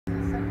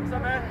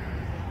What's up, man?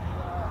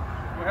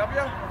 Can we help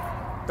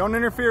you? Don't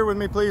interfere with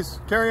me, please.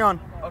 Carry on.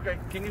 Okay,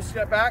 can you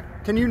step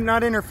back? Can you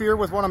not interfere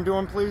with what I'm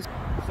doing, please?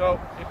 So,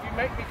 if you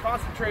make me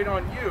concentrate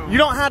on you... You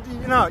don't have to,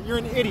 you know, you're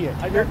an idiot.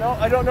 I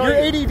don't know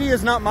Your you. ADD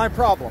is not my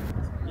problem.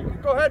 You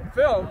can go ahead and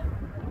film.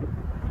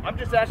 I'm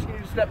just asking you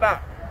to step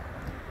back.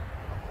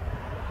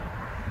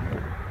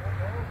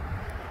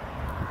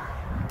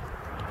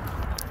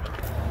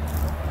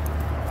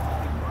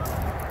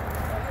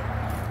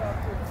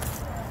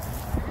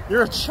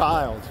 You're a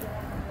child.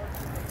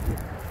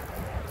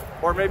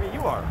 Or maybe you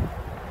are.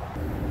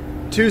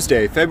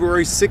 Tuesday,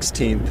 February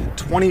 16th,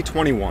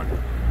 2021.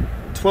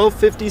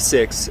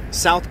 1256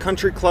 South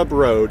Country Club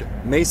Road,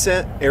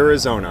 Mesa,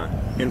 Arizona,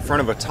 in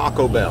front of a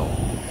Taco Bell.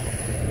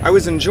 I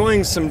was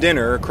enjoying some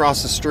dinner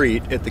across the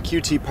street at the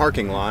QT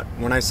parking lot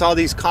when I saw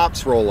these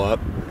cops roll up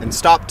and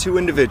stop two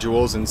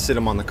individuals and sit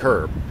them on the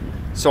curb.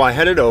 So I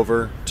headed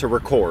over to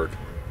record.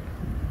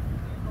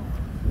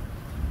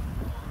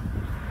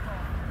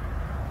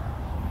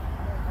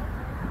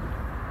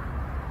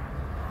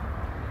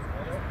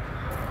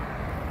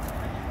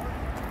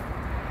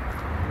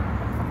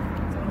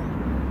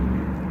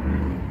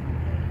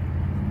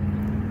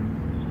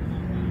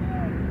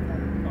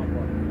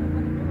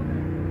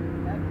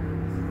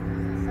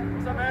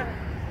 What's up, man?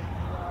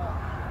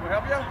 Can we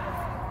help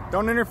you?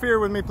 Don't interfere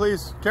with me,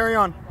 please. Carry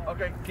on.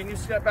 Okay, can you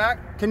step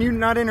back? Can you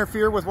not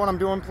interfere with what I'm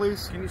doing,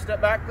 please? Can you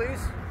step back, please?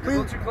 You're a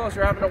little too close.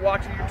 You're having to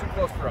watch you. You're too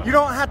close for us. You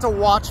don't have to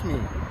watch me.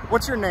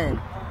 What's your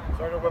name?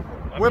 Sergeant Whipple.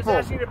 I'm Whipple.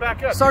 just asking you to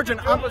back up.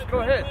 Sergeant, Go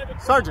ahead.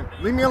 Sergeant,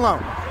 leave me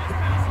alone.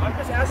 I'm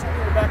just asking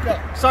you to back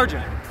up.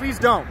 Sergeant, please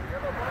don't.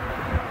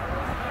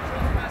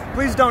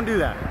 Please don't do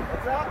that.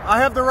 What's that? I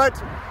have the right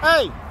to...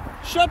 Hey,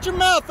 shut your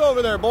mouth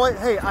over there, boy.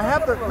 Hey, I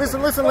have the...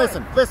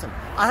 Listen.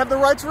 I have the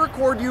right to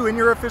record you in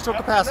your official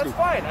capacity.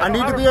 That's fine. I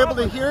need to be able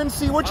to hear and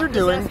see what you're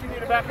doing. I'm just asking you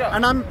to back up.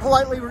 And I'm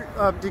politely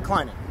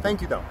declining.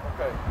 Thank you, though.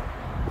 Okay.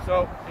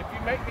 So, if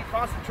you make me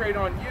concentrate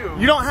on you...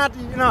 You don't have to...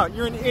 You know,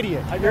 you're an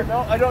idiot. I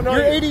don't know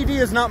Your you. ADD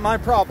is not my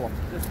problem.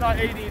 It's not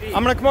ADD.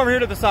 I'm going to come over here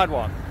to the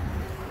sidewalk.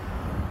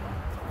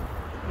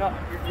 No,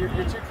 you're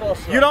too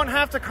close. You don't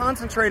have to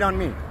concentrate on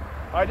me.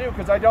 I do,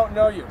 because I don't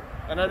know you.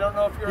 And I don't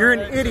know if You're an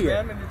related to idiot.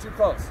 them and you're too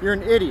close. You're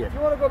an idiot. If you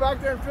want to go back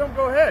there and film,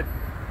 go ahead.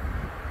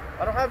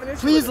 I don't have an issue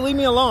Please with it. leave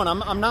me alone.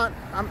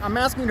 I'm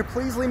asking you to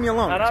please leave me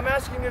alone. And I'm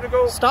asking you to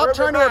go Stop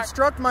trying back. to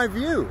obstruct my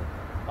view.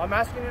 I'm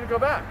asking you to go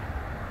back.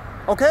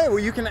 Okay, well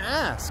you can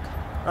ask.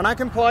 And I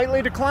can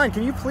politely decline.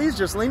 Can you please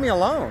just leave me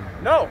alone?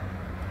 No.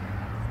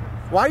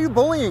 Why are you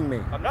bullying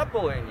me? I'm not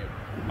bullying you.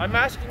 I'm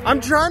asking you...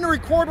 I'm trying to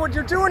record what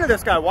you're doing to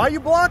this guy. Why are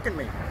you blocking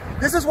me?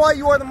 This is why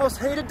you are the most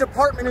hated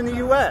department in the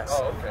U.S.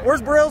 Oh, okay.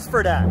 Where's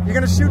Brailsford at? You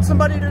gonna shoot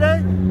somebody today?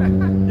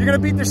 You gonna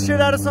beat the shit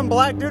out of some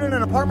black dude in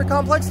an apartment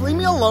complex? Leave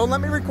me alone. Let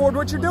me record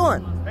what you're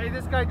doing. Hey,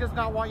 this guy does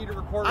not want you to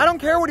record. I don't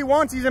care what he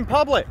wants. He's in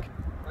public.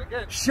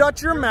 Again,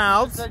 Shut your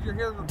mouths.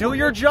 Do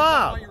your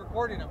job.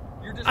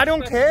 I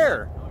don't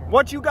care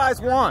what you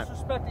guys want.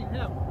 Disrespecting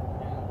him.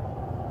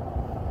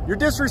 You're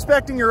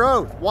disrespecting your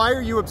oath. Why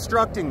are you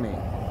obstructing me?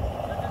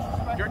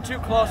 You're too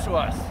close to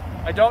us.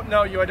 I don't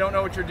know you. I don't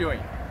know what you're doing.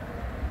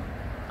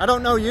 I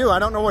don't know you. I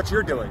don't know what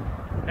you're doing.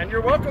 And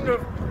you're welcome to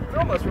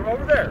film us from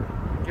over there.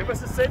 Give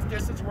us a safe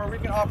distance where we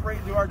can operate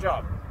and do our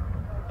job.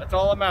 That's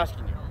all I'm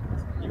asking you.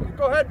 You can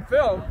go ahead and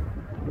film.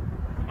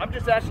 I'm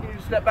just asking you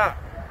to step back.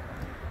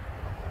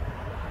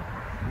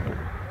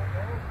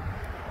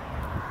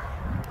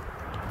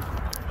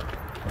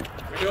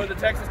 We're doing the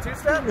Texas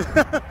two-step?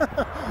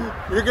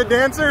 You're a good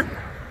dancer?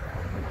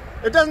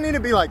 It doesn't need to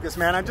be like this,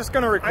 man. I'm just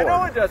going to record. I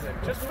know it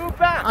doesn't. Just move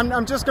back.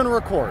 I'm just going to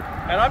record.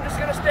 And I'm just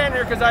going to stand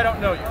here because I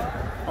don't know you.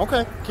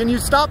 Okay. Can you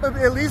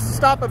at least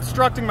stop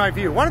obstructing my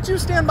view? Why don't you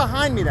stand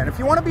behind me then? If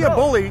you want to be a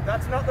bully...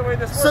 That's not the way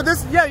this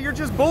works. So yeah, you're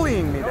just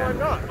bullying me then.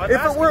 No, I'm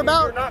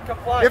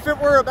not. If it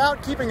were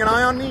about keeping an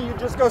eye on me, you'd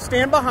just go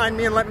stand behind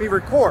me and let me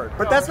record.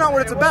 But that's not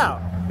what it's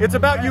about. It's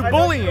about you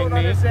bullying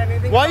me.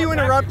 Why are you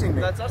interrupting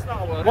me? That's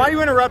not what it is. Why are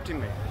you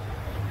interrupting me?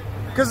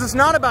 Because it's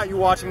not about you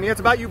watching me, it's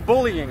about you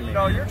bullying me.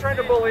 No, you're trying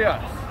to bully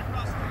us.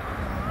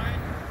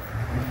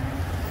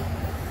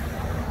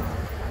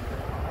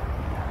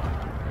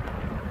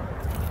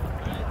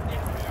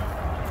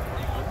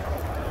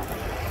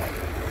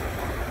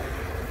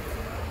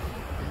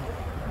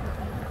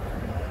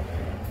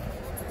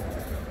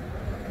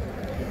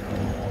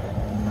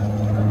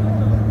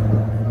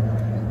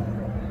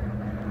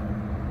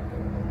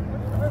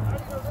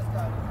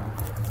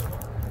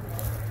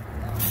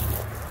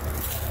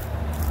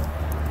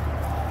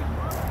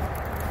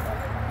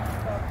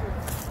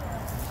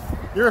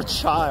 You're a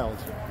child.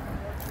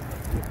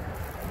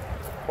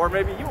 Or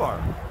maybe you are.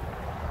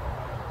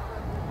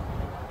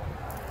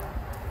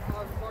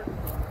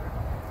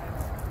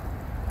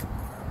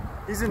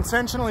 He's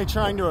intentionally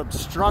trying to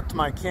obstruct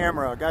my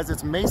camera. Guys,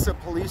 it's Mesa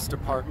Police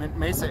Department,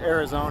 Mesa,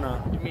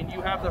 Arizona. You mean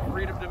you have the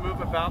freedom to move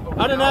about? But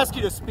I didn't ask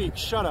you to speak.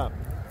 Shut up.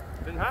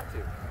 Didn't have to.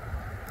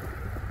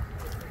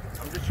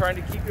 I'm just trying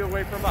to keep you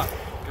away from us.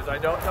 Because I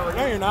don't tell you.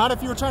 No, you're not.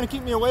 If you were trying to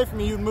keep me away from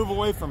me, you'd move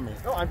away from me.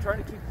 No, I'm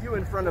trying to keep you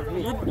in front of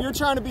me. You're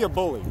trying to be a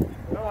bully.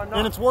 No, No, I'm not.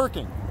 And it's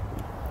working.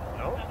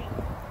 No.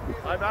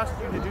 I've asked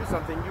you to do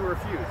something, you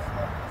refuse.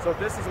 So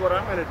this is what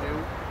I'm going to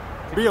do.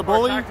 Be a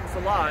bully?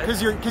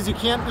 Because you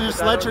can't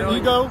just let your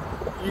ego,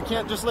 you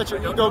can't just let your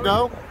ego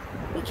go?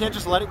 You can't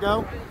just let it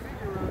go?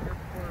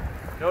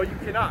 No, you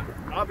cannot,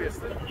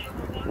 obviously.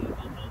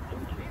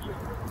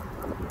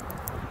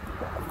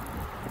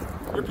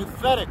 You're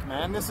pathetic,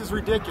 man. This is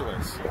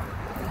ridiculous.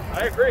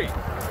 I agree.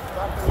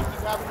 Dr. We keep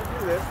having to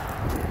do this.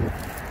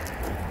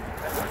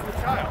 And this is the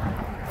child.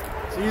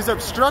 So he's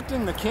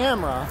obstructing the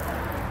camera.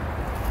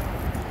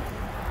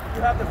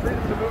 You have the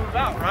freedom to move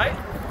about, right?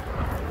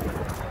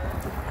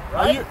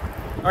 Right?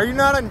 Are you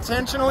not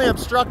intentionally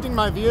obstructing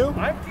my view?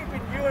 I'm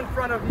keeping you in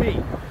front of me.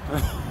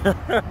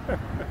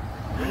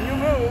 When you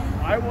move,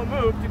 I will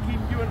move to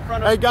keep you in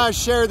front of me. Hey guys,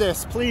 share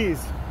this,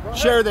 please.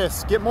 Share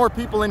this. Get more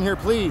people in here,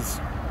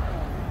 please.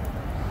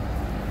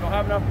 Don't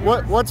have enough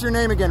viewers? What's your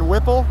name again?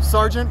 Whipple?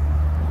 Sergeant?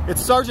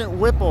 It's Sergeant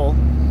Whipple,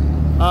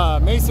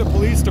 Mesa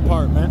Police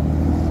Department.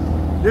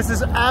 This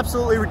is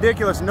absolutely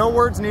ridiculous. No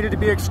words needed to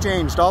be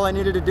exchanged. All I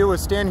needed to do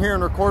was stand here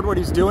and record what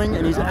he's doing,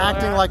 and he's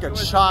acting like a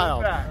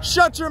child.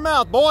 Shut your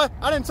mouth, boy!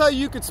 I didn't tell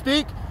you could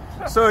speak.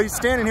 So he's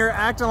standing here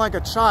acting like a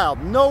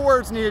child. No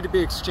words needed to be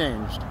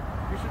exchanged.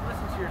 You should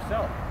listen to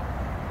yourself.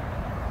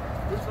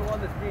 Who's the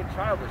one that's being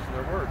childish in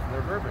their words, in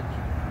their verbiage?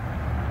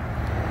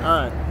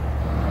 All right.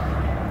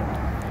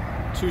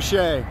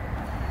 Touche.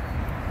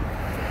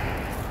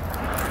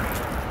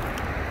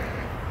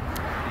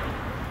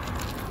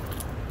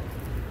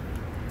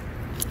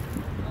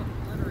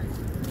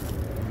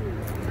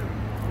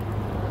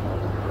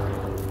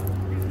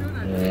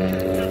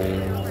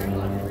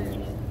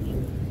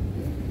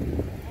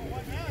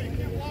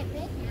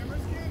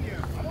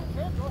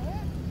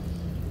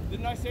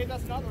 Didn't I say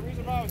that's not the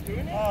reason why I was doing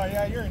it? Oh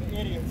yeah, you're an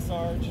idiot,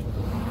 Sarge.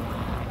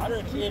 You're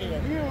an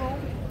idiot.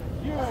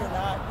 You're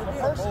not. You're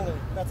being a bully.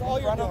 That's all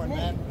you're doing,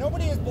 man.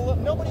 Nobody is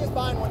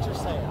buying what you're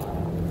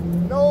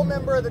saying. No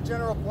member of the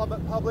general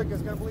public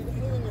is going to believe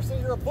anything you're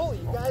saying. You're a bully.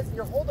 You guys,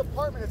 your whole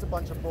department is a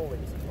bunch of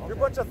bullies. Okay. You're a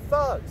bunch of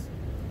thugs.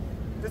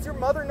 Does your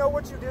mother know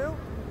what you do?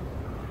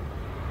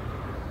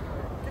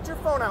 Get your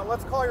phone out.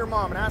 Let's call your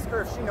mom and ask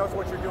her if she knows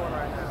what you're doing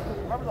right now.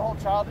 Remember the whole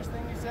childish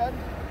thing you said?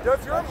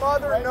 Does your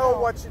mother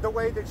know the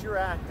way that you're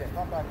acting?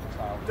 Come back to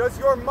child. Does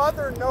your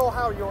mother know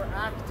how you're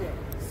acting,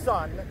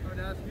 son? I would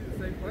ask you the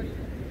same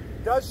question.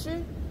 Does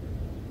she?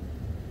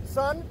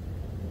 Son?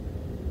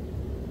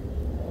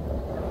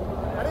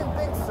 I didn't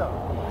think so.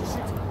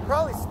 She'd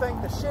probably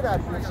spank the shit out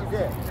of you if she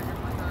did.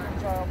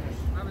 Childish.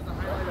 I was the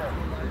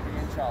highlight of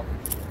being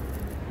childish.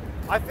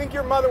 I think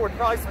your mother would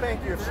probably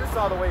spank you if she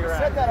saw the way you're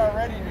acting. You said that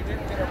already and you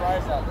didn't get a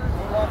rise out.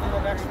 Move on to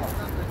the next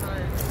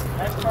one.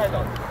 Next try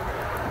though.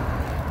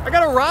 I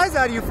got a rise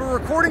out of you for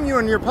recording you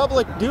in your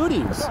public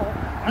duties.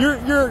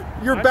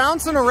 You're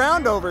bouncing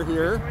around over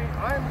here.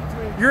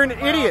 You're an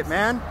idiot,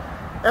 man.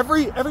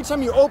 Every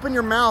time you open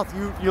your mouth,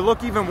 you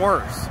look even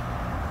worse.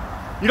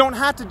 You don't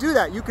have to do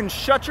that. You can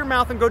shut your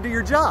mouth and go do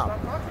your job.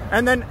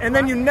 And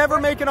then you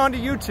never make it onto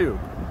YouTube.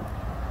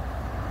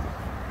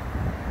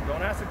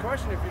 Don't ask a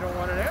question if you don't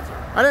want an answer.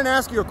 I didn't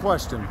ask you a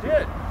question. You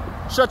did.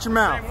 Shut your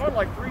mouth. Same one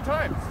like 3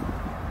 times.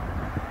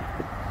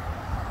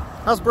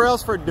 How's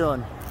Brailsford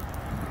doing?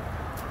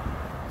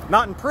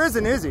 Not in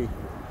prison, is he?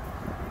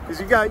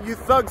 Because you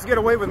thugs get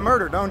away with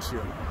murder, don't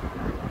you?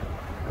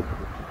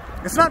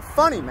 It's not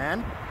funny,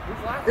 man.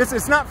 Who's laughing?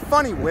 It's not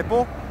funny,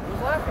 Whipple.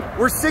 Who's laughing?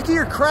 We're sick of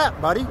your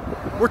crap, buddy.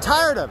 We're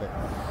tired of it.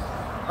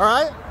 All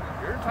right?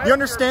 You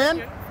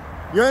understand?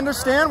 You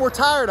understand? We're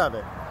tired of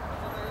it.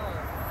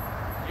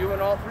 You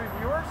and all 3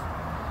 viewers?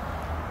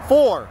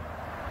 4.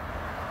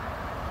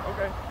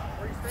 Okay.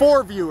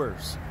 4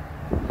 viewers.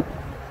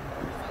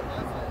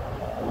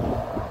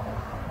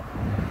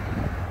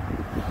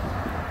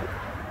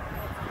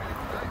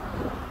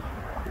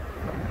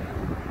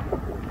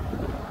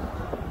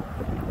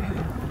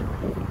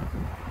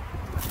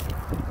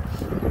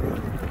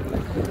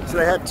 So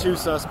they had 2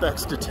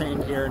 suspects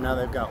detained here, now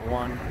they've got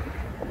 1.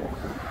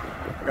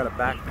 They've got a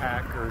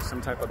backpack or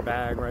some type of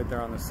bag right there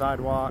on the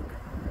sidewalk.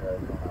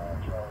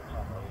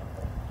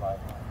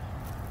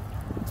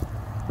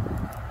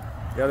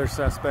 The other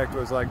suspect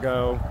was let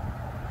go.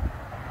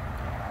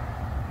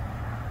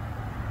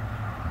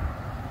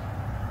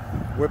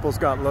 Whipple's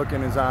got look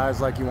in his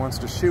eyes like he wants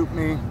to shoot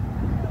me.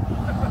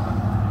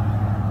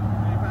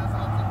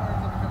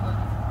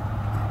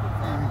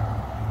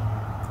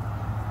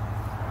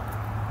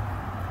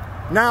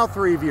 Now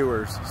 3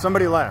 viewers.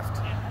 Somebody left.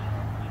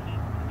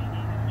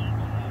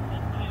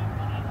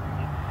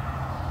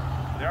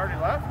 They already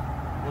left?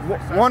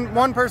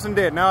 One person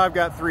did. Now I've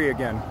got 3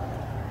 again.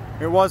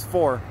 It was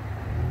 4.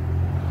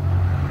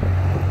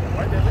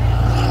 Why'd they leave?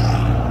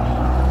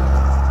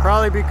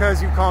 Probably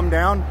because you calmed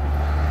down.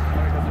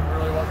 Because it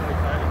really wasn't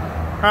exciting.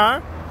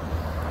 Huh?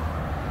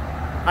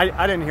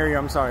 I didn't hear you.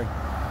 I'm sorry.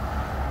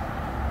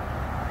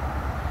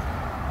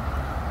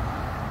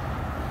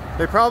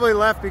 They probably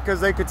left because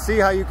they could see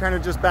how you kind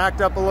of just backed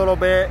up a little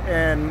bit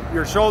and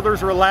your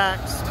shoulders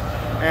relaxed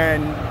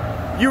and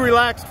you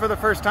relaxed for the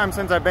first time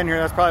since I've been here.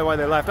 That's probably why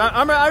they left.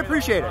 I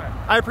appreciate it.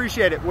 I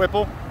appreciate it,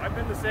 Whipple. I've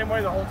been the same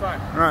way the whole time.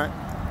 All right.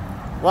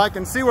 Well, I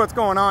can see what's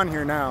going on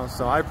here now,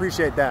 so I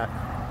appreciate that.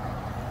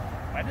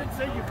 I didn't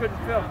say you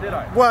couldn't film, did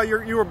I? Well,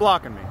 you were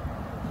blocking me.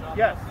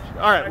 Yes.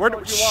 All right. I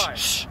told you why.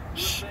 Shh.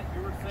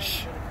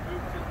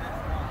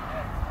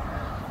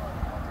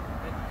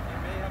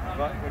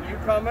 But when you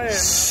come in, a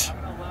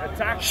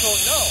tactical,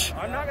 no,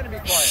 I'm not going to be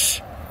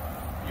quiet.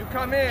 You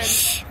come in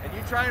and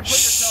you try and put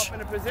yourself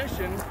in a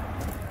position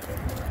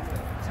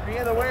to be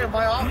in the way of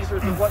my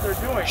officers and what they're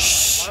doing.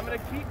 I'm going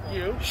to keep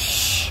you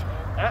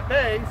at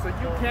bay so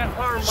you can't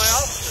harm my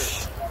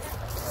officers.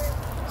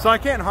 So I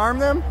can't harm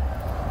them?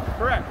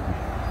 Correct.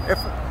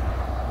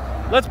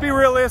 Let's be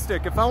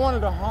realistic. If I wanted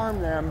to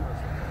harm them,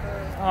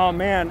 oh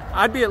man,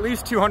 I'd be at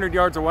least 200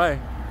 yards away. You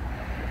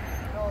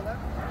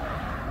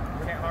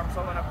can't harm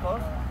someone up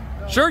close?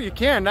 Sure you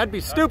can. That'd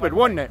be stupid,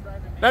 wouldn't it?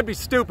 That'd be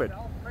stupid.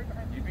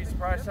 You'd be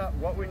surprised at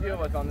what we deal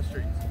with on the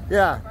streets.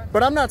 Yeah,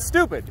 but I'm not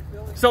stupid.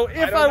 So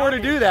if I were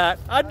to do that,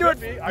 I'd do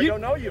it. I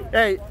don't know you.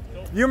 Hey,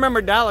 you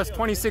remember Dallas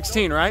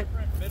 2016, right?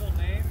 Do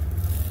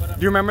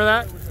you remember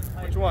that?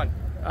 Which one?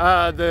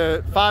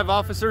 The 5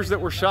 officers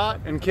that were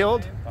shot and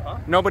killed.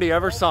 Nobody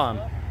ever saw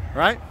them,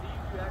 right?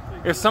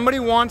 If somebody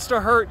wants to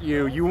hurt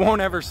you, you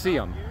won't ever see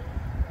them.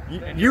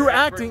 You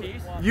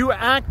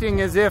acting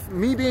as if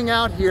me being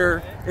out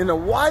here in the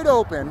wide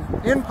open,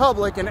 in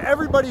public, in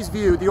everybody's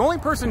view, the only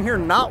person here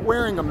not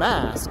wearing a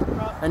mask,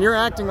 and you're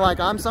acting like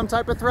I'm some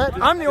type of threat,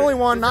 I'm the only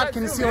one not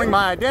concealing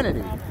my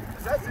identity.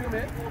 Does that zoom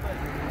in?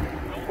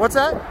 What's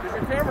that? Does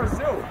your camera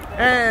zoom?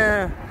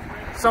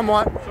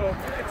 Somewhat. So if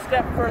you can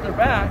step further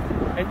back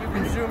and you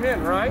can zoom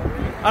in, right?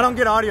 I don't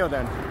get audio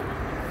then.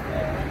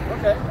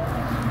 Okay.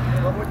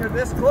 But when you're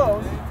this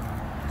close,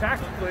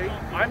 tactically,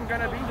 I'm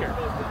going to be here.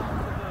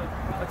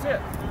 That's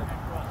it.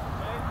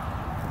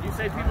 You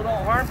say people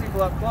don't harm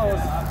people up close.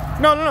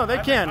 No, they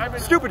can.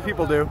 Stupid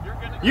people do.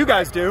 You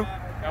guys do.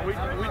 And we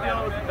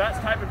deal with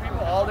that type of people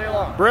all day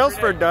long.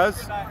 Brailsford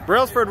does.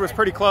 Brailsford was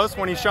pretty close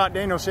when he shot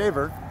Daniel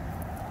Shaver.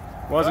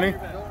 Wasn't he?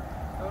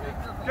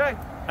 Okay.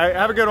 Hey,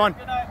 have a good one.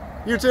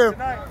 You too. Good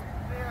night.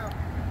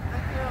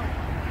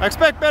 I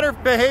expect better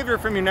behavior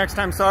from you next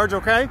time, Sarge,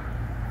 okay?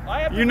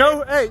 You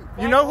know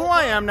who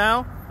I am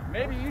now.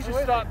 Maybe you should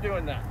stop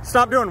doing that.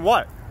 Stop doing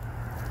what?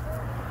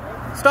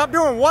 Stop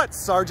doing what,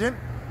 Sergeant?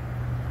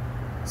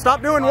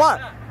 Stop doing what?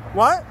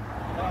 What?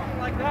 Talking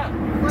like that.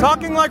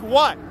 Talking like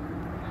what?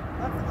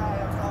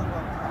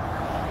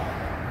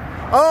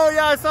 Oh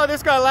yeah, I saw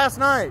this guy last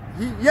night.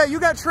 Yeah, you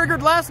got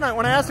triggered last night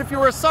when I asked if you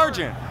were a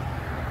sergeant.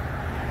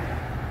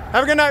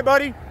 Have a good night,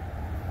 buddy.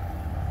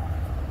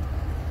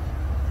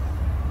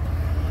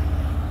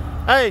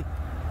 Hey.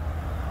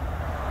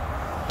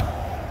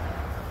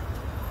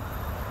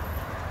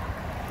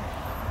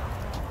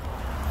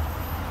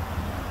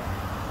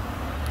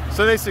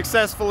 So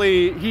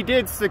he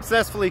did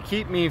successfully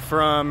keep me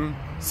from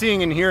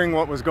seeing and hearing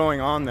what was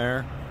going on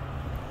there.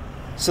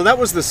 So that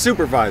was the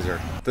supervisor,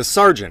 the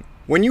sergeant.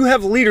 When you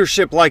have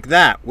leadership like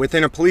that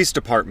within a police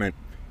department,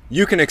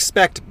 you can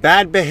expect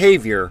bad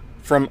behavior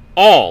from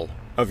all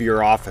of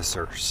your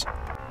officers.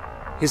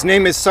 His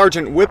name is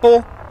Sergeant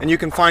Whipple, and you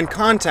can find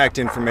contact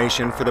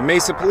information for the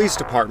Mesa Police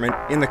Department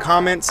in the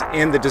comments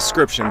and the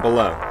description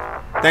below.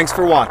 Thanks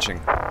for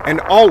watching, and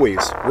always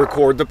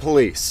record the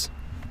police.